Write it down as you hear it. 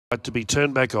To be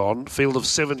turned back on. Field of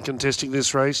 7 contesting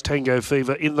this race. Tango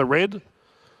Fever in the red.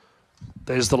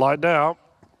 There's the line now.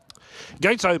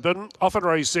 Gates open, off and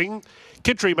racing.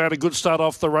 Kittry made a good start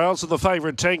off the rails, and the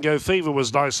favourite Tango Fever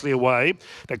was nicely away.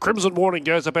 Now Crimson Warning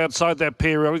goes up outside that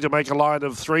pair early to make a line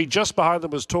of 3. Just behind them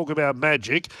was Talk About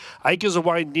Magic. Acres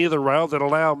away near the rail, then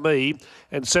Allow Me,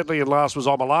 and settling in last was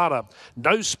Omalana.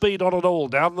 No speed on at all.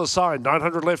 Down the side,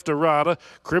 900 left to Rada.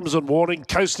 Crimson Warning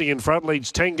coasting in front,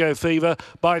 leads Tango Fever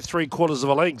by 3/4 of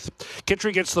a length.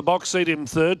 Kittry gets the box seat in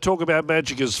third. Talk About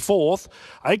Magic is fourth.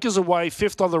 Acres away,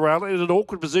 fifth on the rail, in an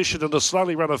awkward position and a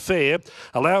slowly run affair.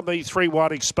 Allow Me 3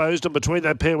 wide exposed, and between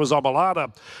that pair was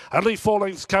Omalana. Only 4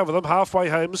 lengths cover them. Halfway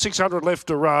home, 600 left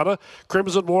to Rada.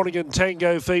 Crimson Warning and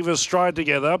Tango Fever stride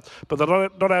together, but they're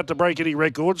not out to break any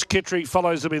records. Kittry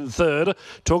follows them in third.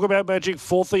 Talk About Magic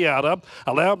fourth the outer.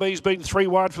 Allow Me's been 3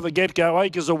 wide from the get-go.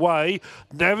 Acres away,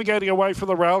 navigating away from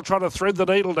the rail, trying to thread the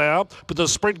needle now, but the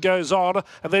sprint goes on,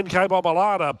 and then came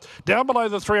Omalana. Down below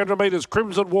the 300 metres,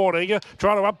 Crimson Warning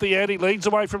trying to up the ante, leads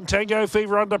away from Tango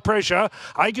Fever under pressure.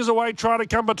 Acres away, trying to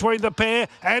come between the pair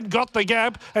and got the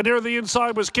gap, and there on the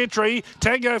inside was Kittry.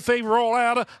 Tango Fever all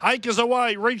out. Acres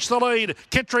away, reached the lead.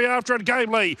 Kittry after it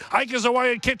gamely. Acres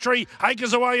away and Kittry.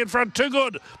 Acres away in front, too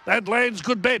good. And lands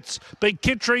good bets. Big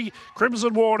Kittry,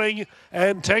 Crimson Warning,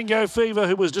 and Tango Fever,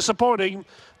 who was disappointing.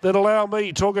 Then Allow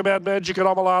Me, Talk About Magic, and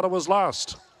Omalana was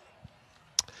last.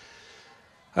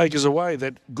 Acres away,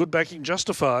 that good backing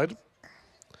justified.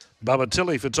 Bubba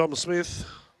Tilly for Tom Smith.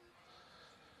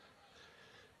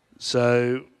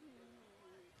 So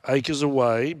Acres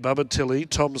away, Bubba Tilly,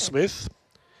 Tom Smith.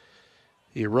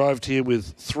 He arrived here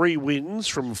with 3 wins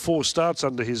from 4 starts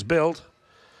under his belt,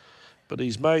 but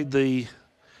he's made the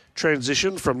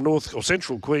transition from North or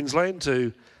Central Queensland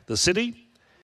to the city.